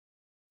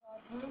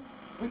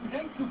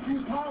bedrängt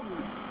gefühlt haben.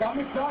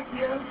 Damit sagt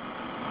ihr,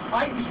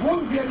 eigentlich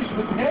wurden sie ja nicht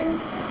bedrängt,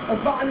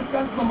 es war alles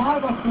ganz normal,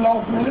 was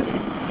gelaufen ist,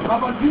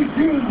 aber sie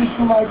fühlen sich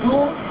schon mal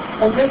so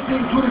und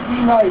deswegen tut es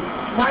ihnen leid.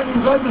 Nein,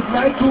 ihnen sollte es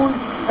leid tun,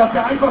 dass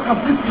er einfach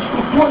rassistische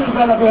Strukturen in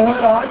seiner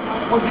Behörde hat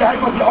und sie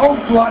einfach die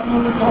Augen zu hatten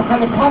und es auch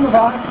keine Panne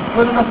war,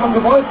 sondern dass man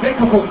gewollt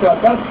weggeguckt hat.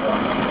 Das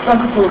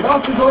ist so.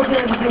 Dafür sollte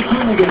er sich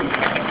entschuldigen.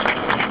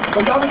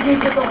 Und damit geht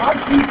es jetzt auch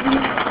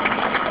abschließend.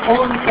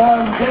 Und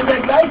denn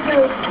der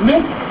gleiche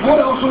Mist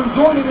wurde auch schon in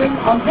Solingen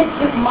am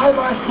 17. Mai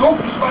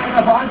durfte ich bei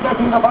einer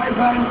Veranstaltung dabei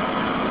sein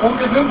und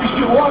mir wirklich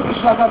die Ohren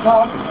geschlattert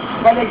haben,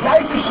 weil der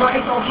gleiche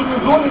Scheiß auch schon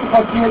in Solingen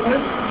passiert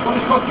ist und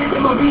es passiert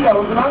immer wieder.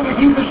 Und solange wir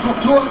diese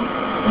Strukturen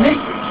nicht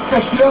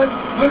zerstören,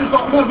 wird es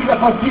auch immer wieder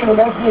passieren. Und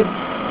das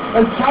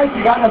ist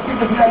scheißegal, das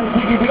gibt es wieder in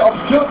der TGB, ob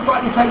es Türken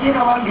waren,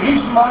 Italiener waren,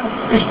 Griechen waren,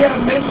 es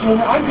sterben Menschen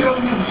und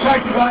Angehörigen ist es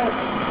scheißegal,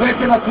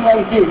 welche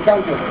Nationalität.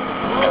 Danke.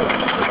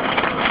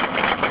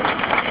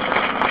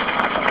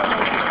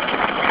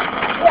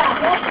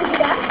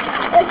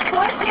 Es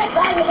folgt jetzt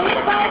ein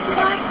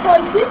Redebeitrag von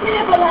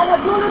Mitgliedern von einer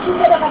Polnischen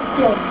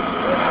Föderation.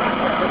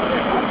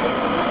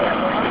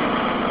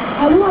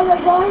 Hallo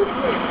allerseits,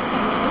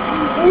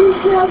 ich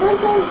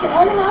möchte euch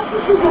alle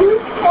herzlich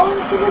begrüßen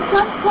und bin es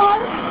ganz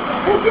toll,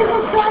 dass ihr so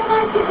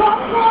zahlreich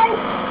gekommen seid,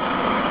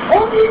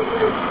 um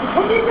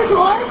diese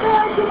Träume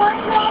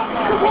gemeinsam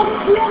zu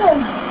produzieren.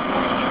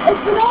 Es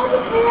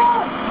bedeutet mir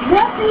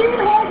sehr viel,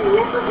 heute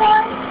hier zu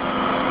sein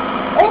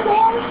und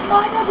euch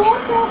meine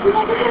Botschaft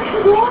übermitteln zu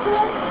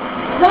dürfen.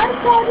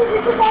 Gleichzeitig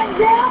ist es ein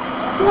sehr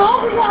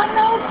trauriger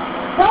Anlass,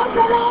 ganz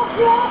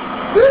für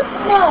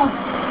Bündner.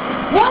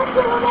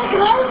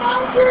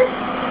 1993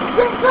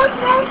 sind 5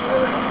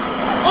 Menschen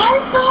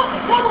einfach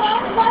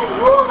verbrannt, weil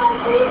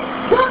sie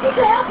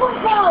türkische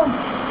Herkunft haben.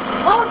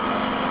 Aus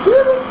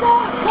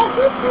typischer,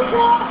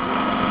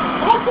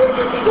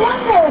 rassistischen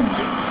Gründen.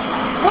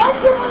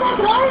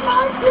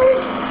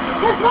 1993,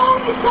 das war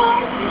eine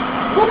Zeit,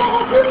 wo der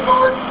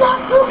Rassismus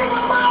stark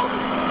zugenommen hat,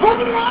 wo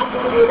die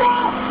Nazis wieder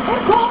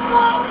entkommen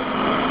waren.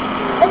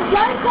 Und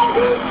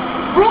gleichzeitig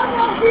wurden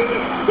auch die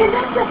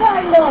Gesetze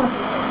verändert.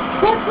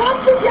 Vor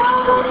 20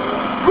 Jahren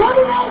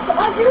wurde das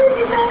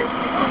Asylgesetz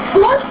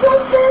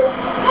grundsätzlich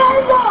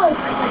verändert.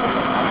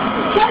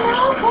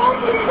 Danach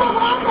folgte dieser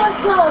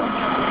Brandanschlag.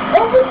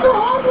 Und bis zu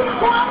heutigen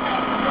Tag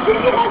sind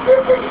die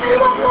rassistischen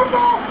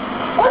Übergriffe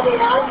und die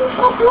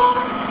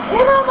Nazi-Strukturen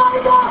immer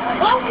weiter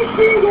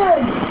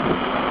angestiegen.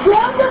 Wir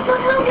haben das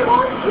schon immer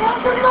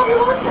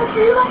gewusst, dass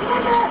die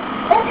Übergriffe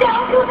und die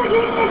Angriffe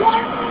gegen die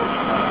Grenzen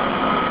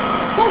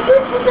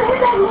rassistische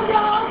Hintergründe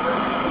haben.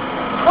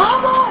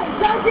 Aber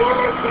seitdem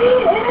es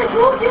die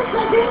NSU gibt,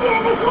 seitdem die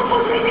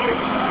NSU-Politik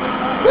ist,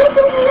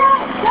 wissen wir,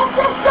 dass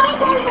der Staat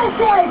dahinter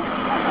steckt,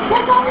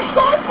 dass eine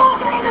Staatsmacht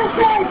dahinter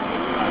steckt,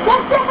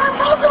 dass der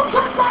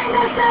Verfassungsschutz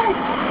dahinter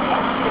steckt.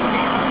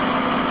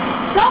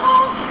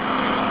 Darauf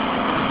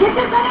gibt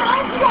es eine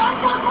einzige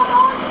Antwort von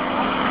uns,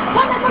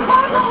 von der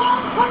Bevölkerung,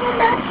 von den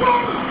Menschen,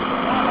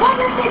 von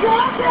den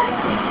Migranten,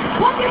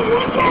 von den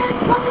Linken,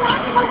 von den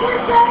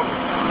Antifaschisten.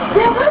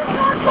 Wir müssen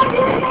uns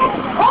dagegen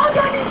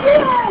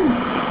organisieren.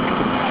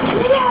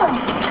 Wir,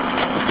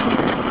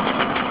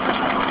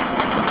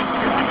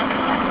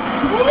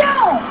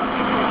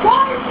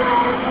 Deutsche,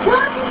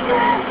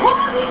 Türkische,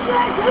 Kurdische,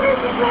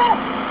 Griechische,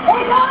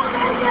 egal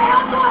welche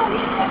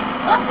Herkunft,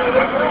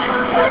 Aktivistinnen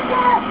und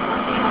Linke,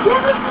 wir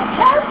müssen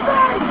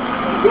kämpfen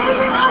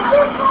gegen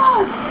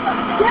Rassismus,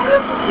 wir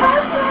müssen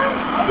kämpfen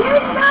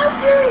gegen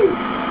Nazis.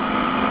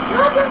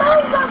 Nur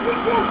gemeinsam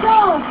sind wir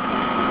stark.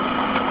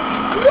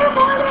 Wir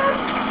wollen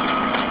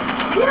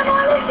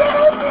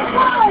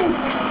Gerechtigkeit.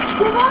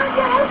 Wir wollen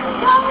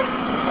Gerechtigkeit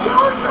für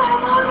unsere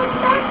ermordeten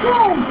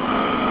Menschen.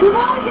 Wir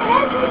wollen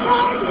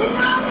Gerechtigkeit im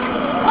Namen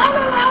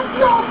aller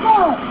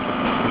Nazi-Opfer.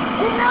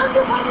 Im Namen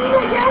der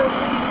Familie Genç,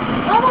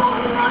 aber auch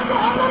im Namen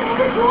der anderen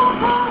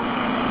NSU-Opfer.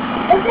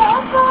 Und der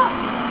Opfer,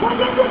 von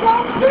denen wir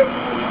gerne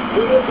wissen,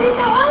 die die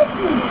Kinder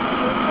halten.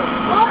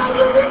 Aber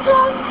wir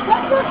wissen,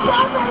 dass der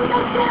Staat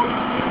dahinter steckt.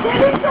 Wir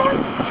wissen,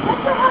 dass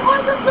der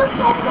Verwaltungsschutz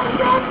dahinter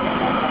steckt.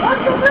 Und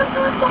wir müssen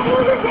uns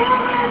dagegen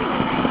wehren.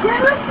 Wir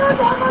müssen uns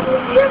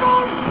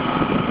organisieren.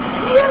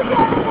 Wir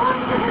sind eine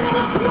deutsche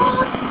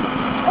Generation.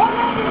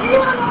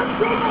 Organisieren uns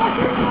gegen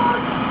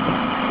Rassismus.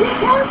 Wir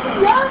kämpfen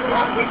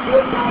jahrelang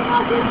gezielt gegen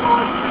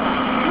Rassismus.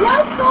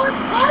 Lasst uns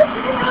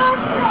halten in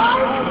Armen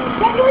ein,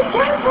 wenn wir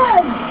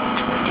kämpfen.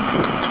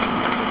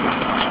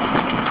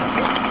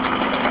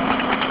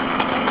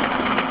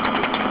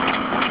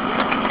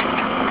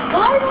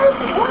 Eines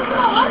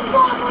unserer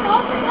Antworten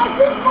auf den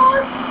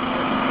Rassismus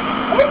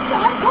ist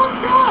ein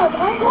Konzert,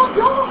 ein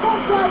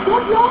Grundjunge-Konzert.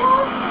 Grundjunge,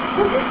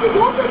 das ist die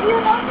Gruppe, die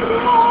in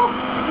Antifa auch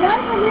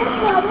live erlebt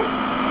haben,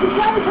 die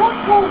kleine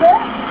Kostprobe.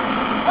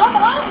 Am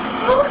 8.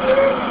 Juni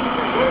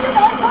findet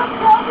ein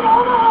Konzert in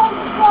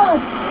Oberhausen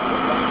statt.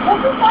 Das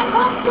ist ein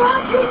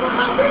Konzert gegen den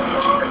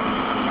Rassismus.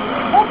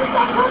 Das ist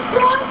ein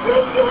Konzert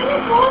gegen die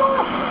NSU.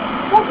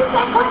 Das ist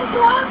ein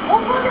Konzert,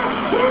 um von der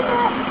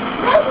Hilfe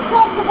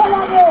Rechenschaft zu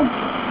verlangen.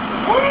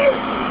 Ich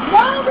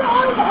lade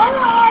euch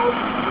alle ein,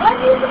 an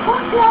diesem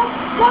Konzert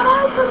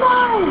zu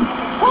sein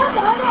und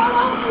eine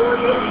Erlaubnis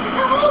nicht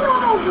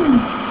herumlaufen.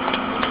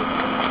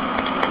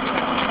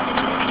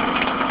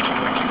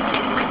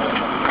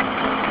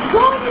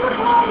 So, liebe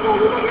Freunde,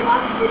 liebe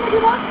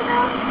Gewachsene,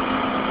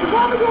 ich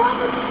habe gehört,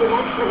 dass ich die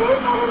letzte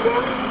Rednerin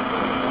bin.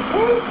 Ich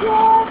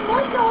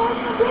möchte euch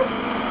ein bisschen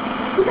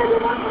zu der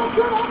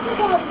Demonstration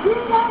aufgefordert.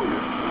 Vielen Dank.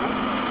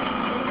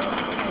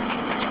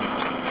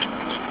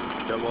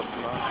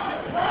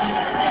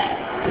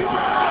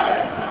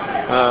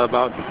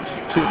 About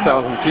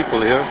 2,000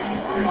 people here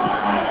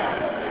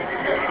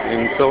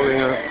in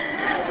Solingen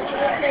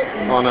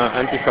on an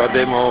Antifa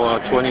demo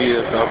 20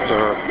 years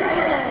after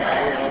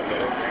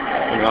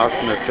an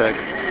arson attack.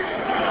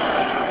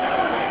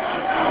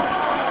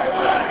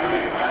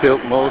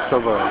 Killed most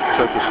of a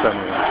Turkish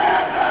family.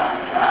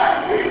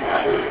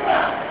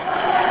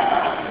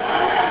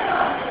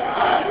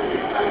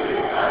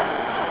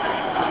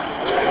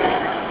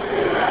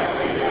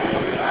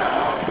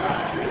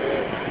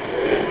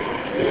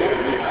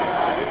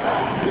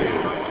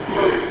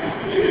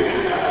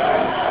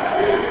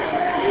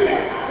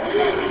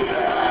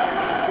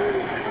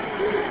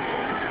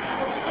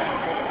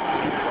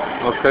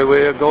 Okay, we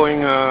are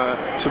going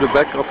to the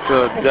back of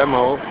the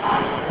demo,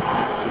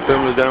 to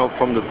film the demo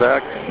from the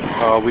back.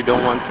 We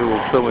don't want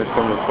to film it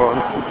from the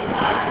front,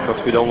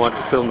 because we don't want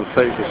to film the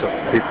faces of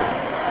the people.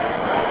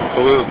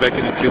 So we'll be back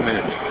in a few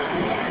minutes.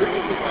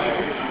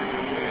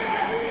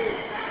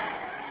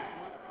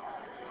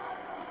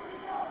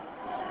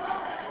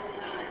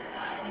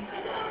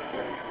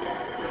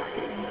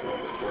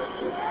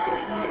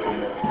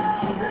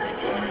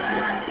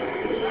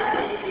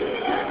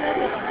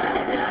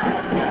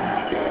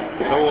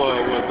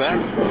 We're back.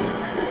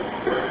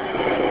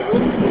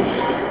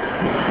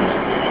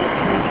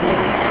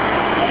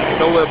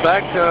 So we're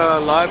back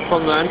live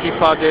from the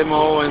Antifa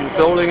demo in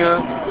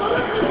Solingen,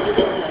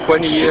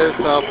 20 years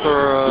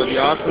after the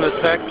arson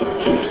attack.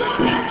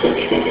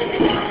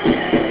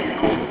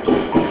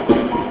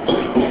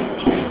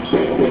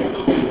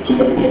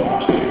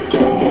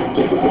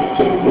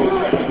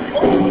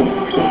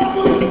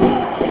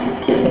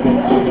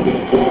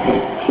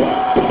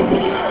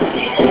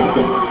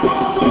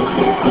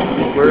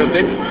 We're a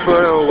bit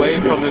further away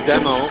from the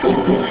demo,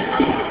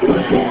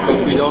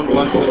 because we don't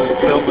want to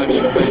film any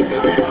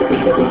faces.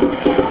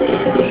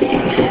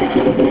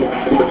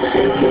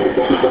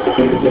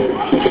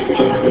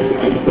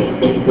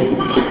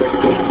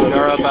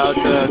 There are about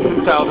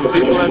 2,000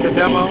 people at the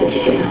demo,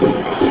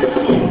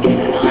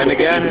 and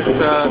again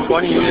it's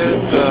 20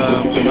 years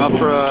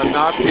after a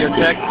Nazi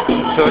attack,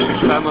 a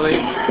Turkish family,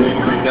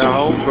 their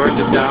home burned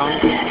it down,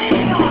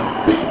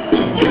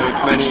 with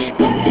many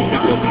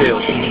people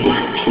killed.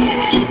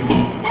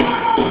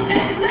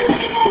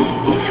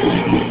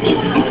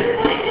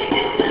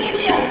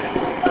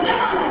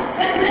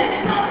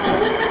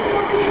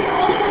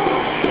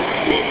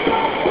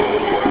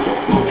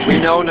 We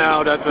know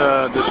now that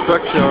the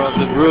structure of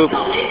the group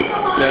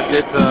that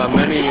did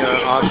many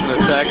arson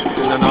attacks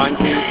in the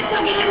 90s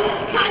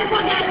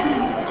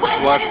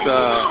was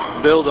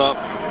built up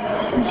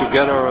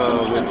together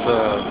with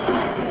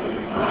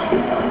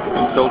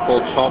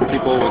so-called shop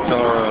people, which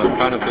are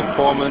kind of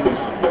informants.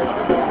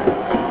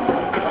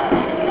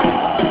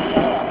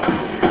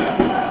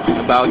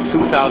 About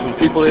 2,000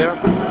 people here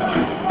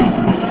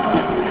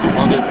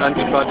on this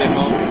Antifa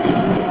demo.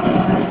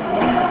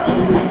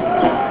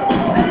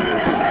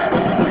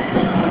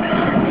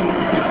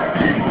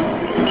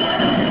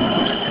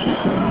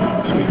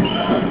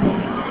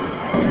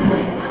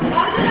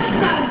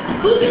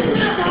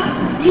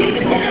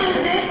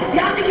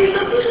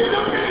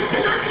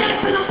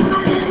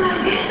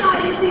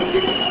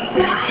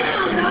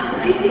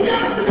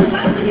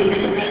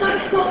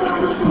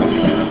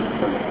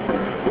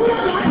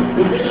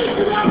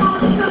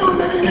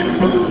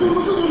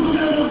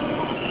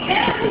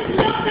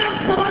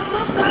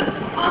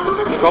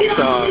 Cops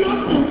are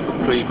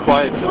pretty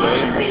quiet today,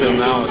 until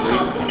now at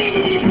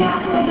least.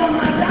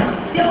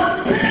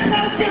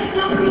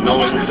 No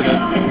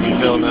incident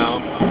until now.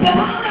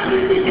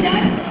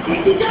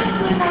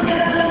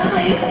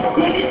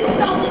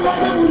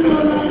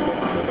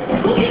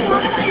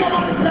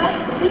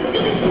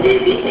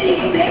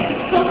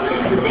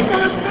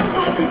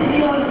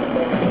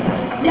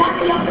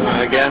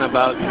 Again,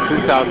 about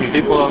 2,000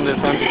 people on this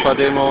Antifa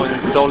demo in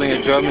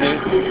Solingen, Germany,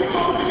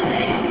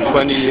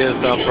 20 years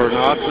after an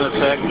arson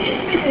attack,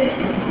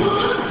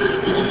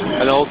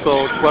 and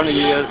also 20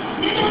 years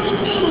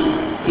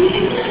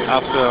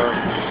after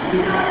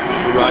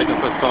the right of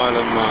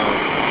asylum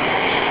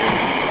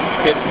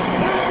hit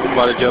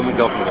by the German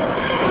government.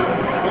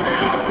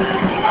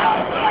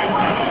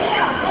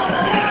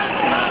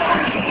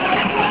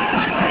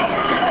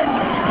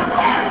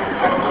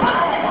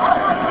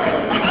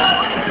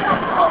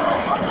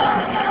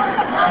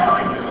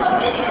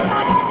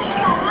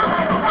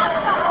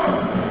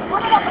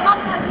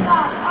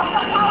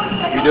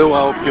 We do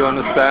hope you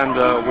understand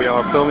we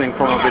are filming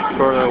from a bit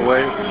further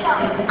away.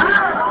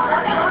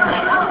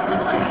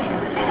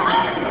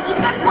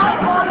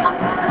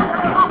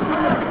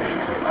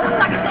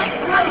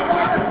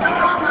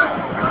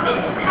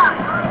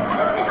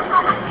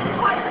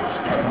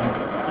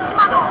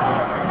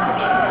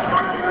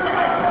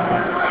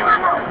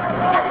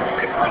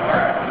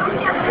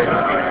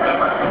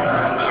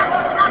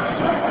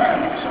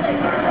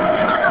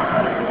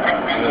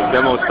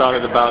 Demo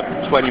started about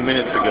 20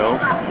 minutes ago.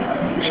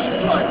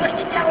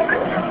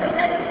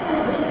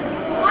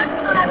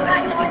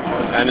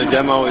 And the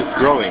demo is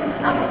growing.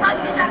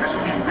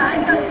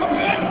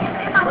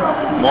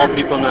 More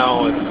people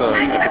now at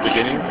the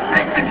beginning.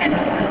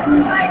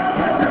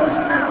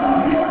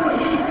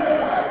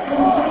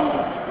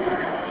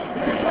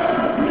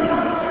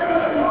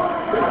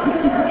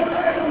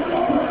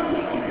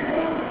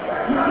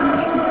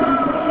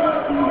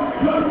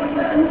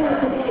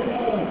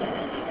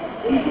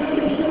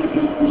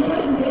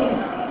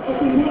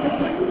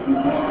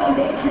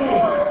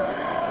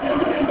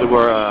 There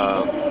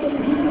were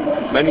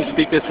many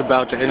speakers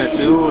about the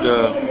NSU,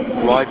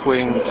 the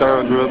right-wing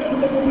terror group.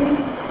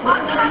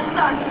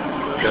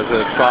 There's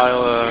a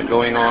trial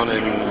going on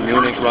in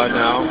Munich right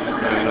now,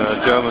 in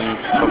the German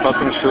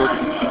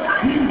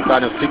Verfassungsschutz,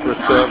 kind of secret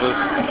service,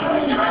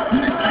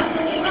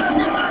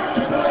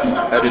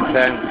 had its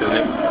hands in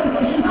it.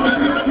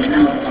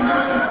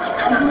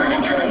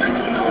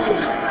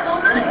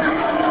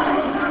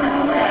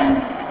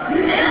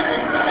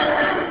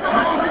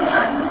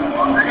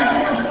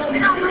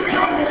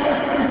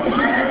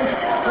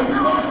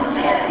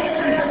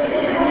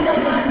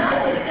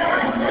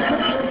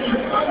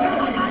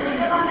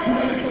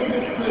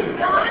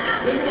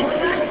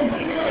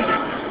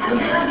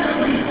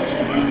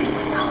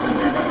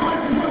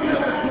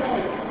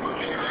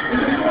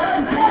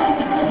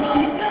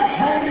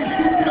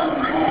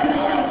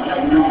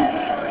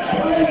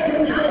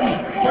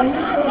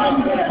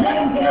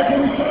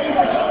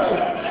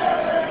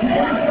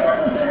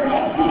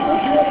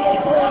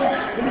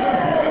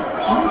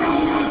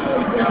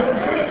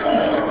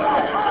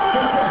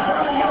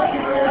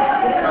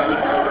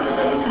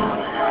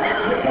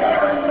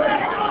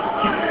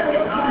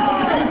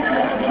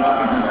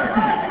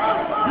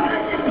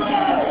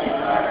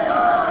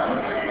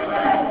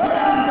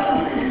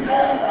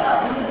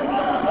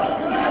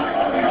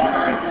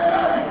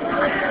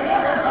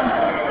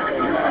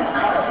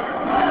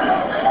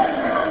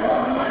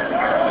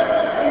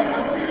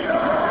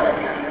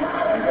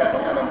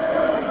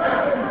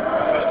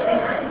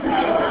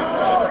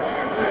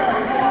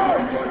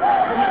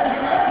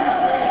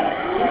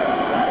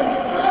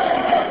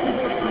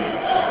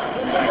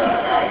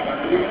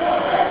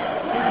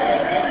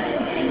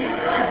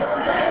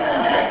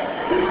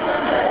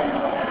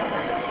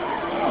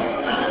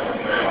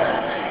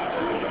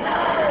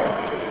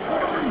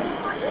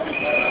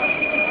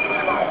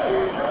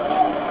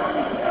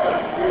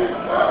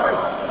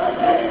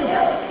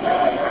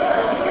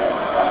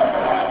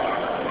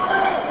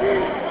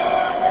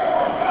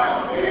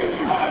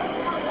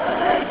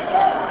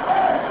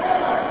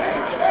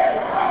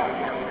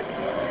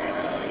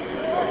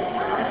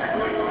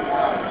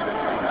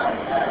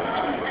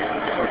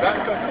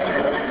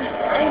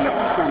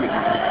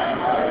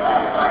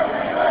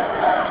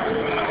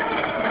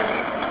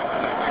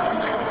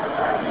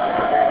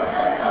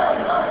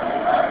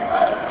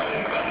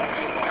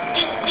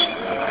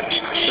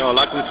 So,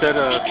 like we said,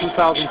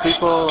 2,000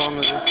 people on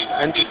the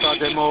Antifa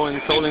demo in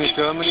Solingen,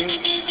 Germany.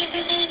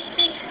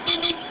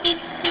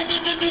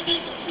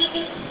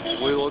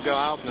 We will go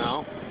out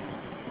now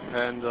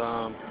and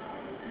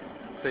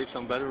save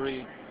some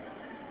battery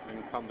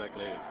and come back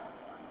later.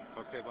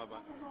 Okay, bye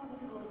bye.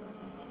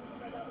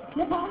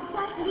 Wir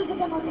veranstalten diese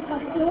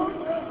Demonstration,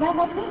 weil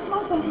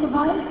Rassismus und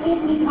Gewalt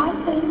eben nicht rein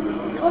sind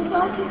und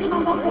sollte, wie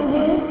man das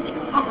erhält,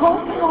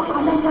 erhoben auch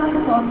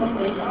anerkannt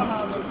ordentlich.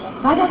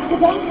 Weil das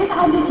Gedenken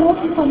an die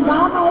Toten von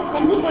damals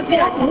nicht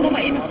wert ist,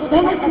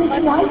 wenn es nicht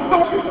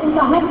gleichzeitig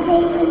unser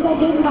Handeln in der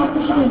Gegenwart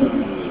bestimmt.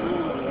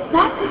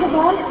 Nazi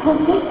Gewalt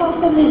kommt nicht aus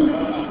dem Nichts.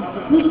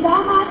 Nicht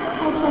damals,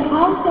 als das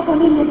Haus der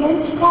Familie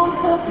Genç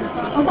brannte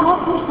und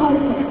auch nicht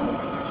heute.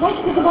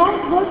 Rechte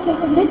Gewalt wirkt sich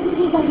inmitten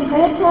dieser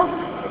Gesellschaft,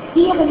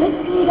 die ihre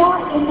Mitglieder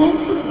in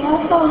Menschen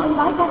erster und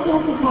zweiter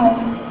Klasse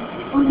teilen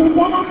und in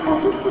der das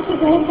rassistische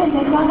Denken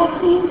der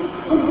Galaxien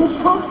und des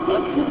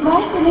Kosmos des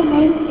weiteren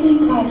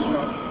Elementen reichen.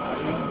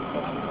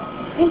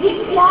 In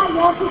diesem Jahr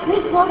jährt sich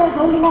nicht nur der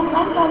Solinger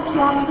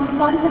Brandanschlag zum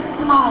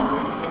 20. Mal.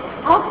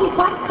 Auch die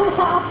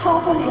faktische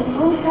Abschaffung des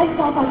Grundrechts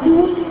auf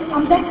Asyl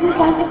am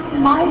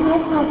 26. Mai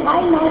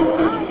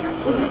 1993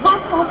 ist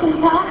fast auf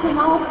den Tag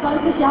hinaus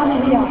 20 Jahre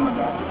her.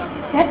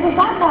 Der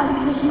Zusammenhang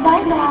zwischen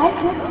beiden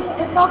Ereignissen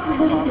ist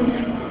offensichtlich.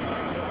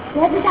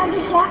 Wer sich an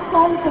die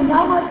Schlagzeilen von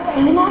damals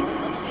erinnert,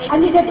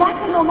 an die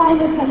Debatten um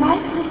eine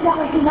vermeintliche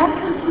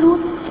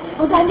Asylantenflut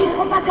und an die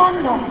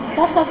Propaganda,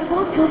 dass das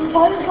Boot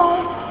voll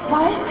sei,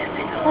 weiß,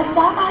 dass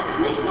damals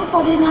nicht nur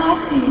vor den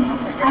Nazis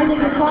eine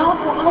Gefahr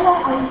für alle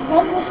als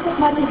fremde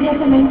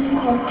stigmatisierte Menschen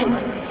ausging.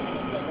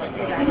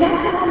 Die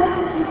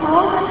nationalistischen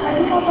Frauen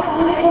einer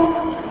Vereinigung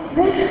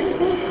This is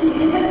the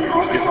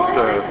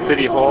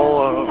city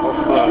hall of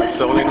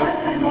Solingen.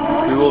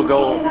 We will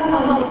go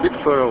a bit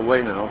further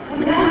away now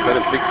to get a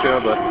better picture,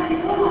 but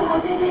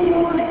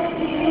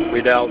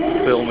without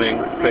filming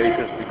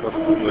faces because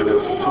we're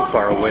too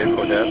far away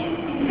for that.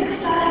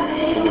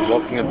 So we're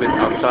walking a bit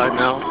outside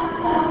now.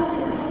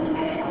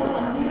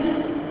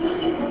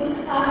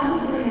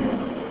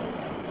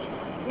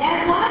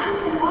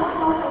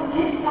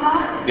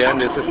 again,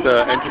 this is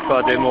the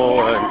Antifa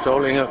demo in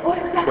Solingen,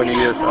 20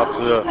 years after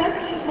the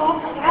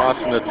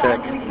arson attack,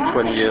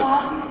 20 years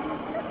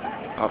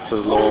after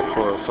the law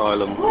for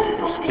asylum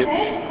was skipped.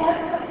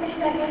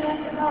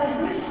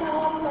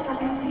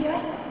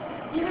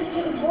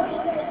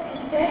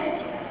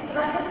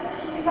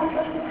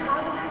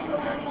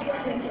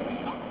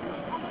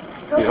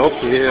 We hope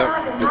to hear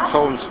the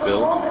tone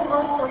still.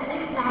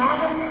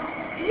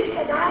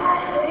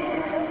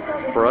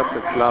 For us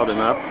it's loud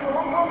enough.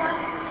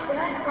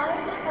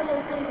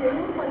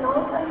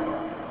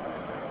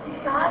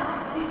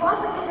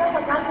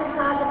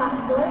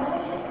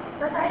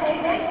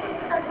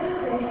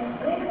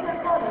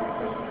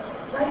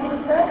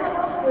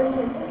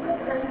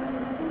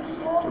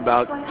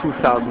 About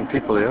 2,000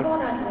 people here.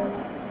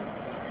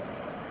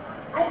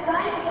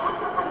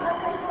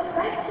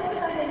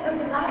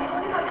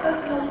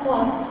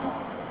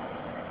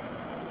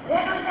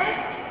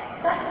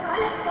 Das ist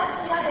alles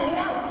 20 Jahre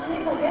her und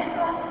steht vergessen,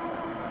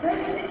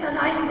 würden sich an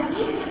einem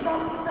beliebigen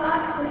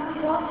Wochentag durch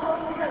die Wortschau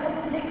dieser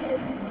Republik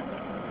ist.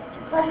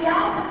 Von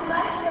Jahr zu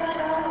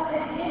Zeitschwerder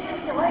plädieren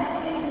die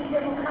heutigen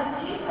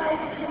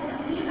demokratiefeindlichen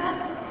Muslime,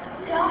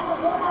 die auch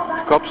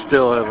Corona Cops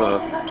still have a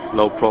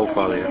low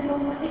profile here.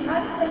 die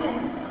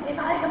Kanzlerin im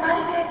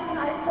Allgemeinwesen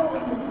als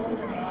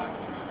Vorbildmethode.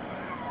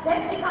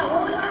 Selbst die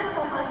Parole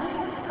vom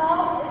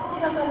Asylmissbrauch ist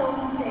wieder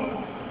salonfähig.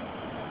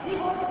 Sie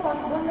wurde vom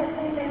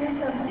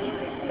Bundesinnenminister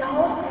friedlich wieder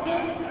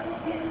ausgegeben,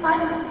 diesmal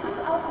in Bezug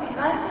auf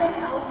Migranten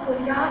aus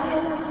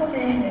Bulgarien und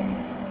Rumänien.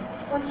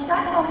 Und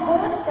statt vom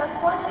Bund das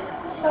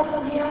Vorsitzende zu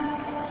statuieren,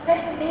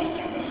 sprechen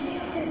Medien wie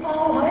Spiegel TV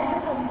heute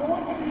vom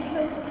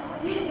Bodenhügel,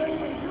 die durch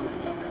den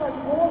Flugzeug von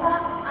Roma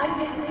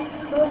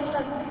angekündigt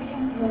Deutschland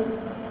gebieten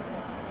würden.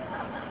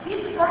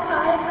 Dies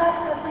Konteralltag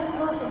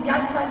Rassismus im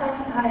Jahr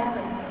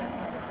 2013.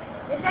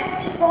 Es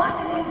setzt sich fort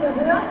in den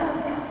Behörden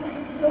und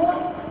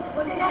Institutionen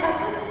und in der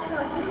rassistischen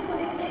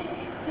Asylpolitik,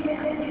 die mit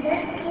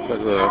Residenzen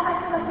There's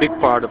a big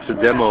part of the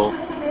demo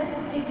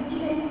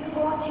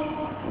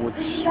which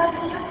is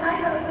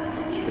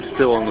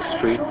still on the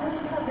street.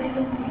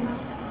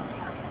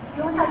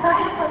 Die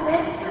Unterteilung von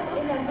Menschen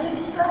in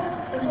erwünschte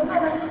und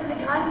unerwünschte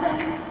Migranten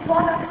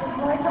fordert bis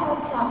heute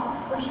Opfer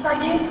und zwar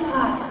jeden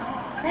Tag.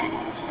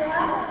 Menschen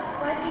sterben,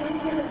 weil sie in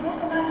ihre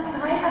sogenannten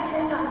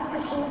Heimatländer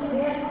abgeschoben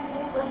werden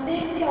und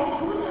denen sie aus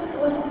guten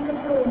Gründen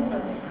geflohen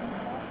sind.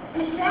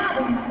 Sie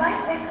sterben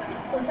weit weg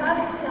und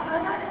damit für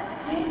alle,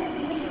 jene,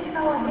 die nicht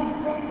genauer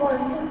hinsehen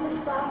wollen,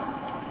 unsichtbar.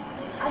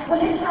 An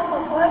politischer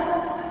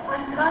Verfolgung,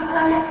 an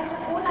Krankheit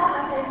oder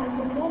an den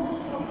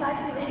ökonomischen und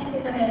Gleichgewicht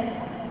der Welt.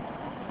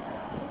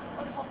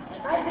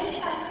 Weil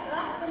weniger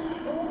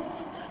Strafbelieferung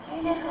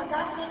in den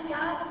vergangenen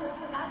Jahren